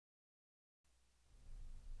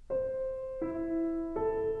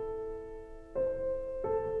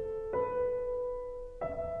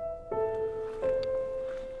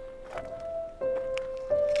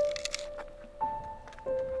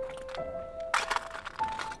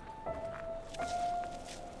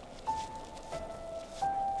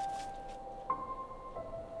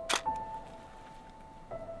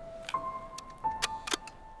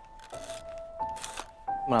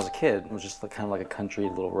When I was a kid, it was just kind of like a country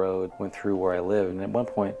little road, went through where I lived, and at one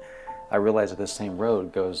point I realized that this same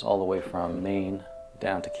road goes all the way from Maine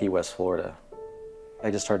down to Key West, Florida. I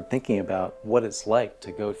just started thinking about what it's like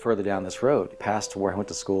to go further down this road, past where I went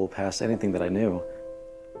to school, past anything that I knew.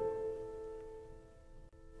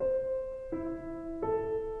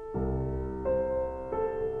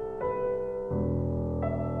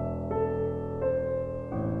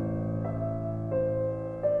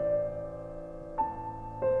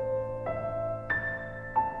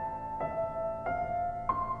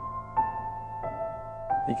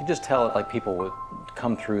 You could just tell like people would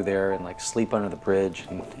come through there and like sleep under the bridge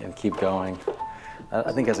and keep going.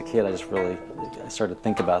 I think as a kid I started to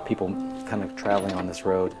think about people kind of traveling on this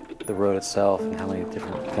road, the road itself, and how many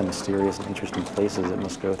different kind of mysterious and interesting places it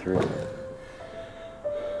must go through.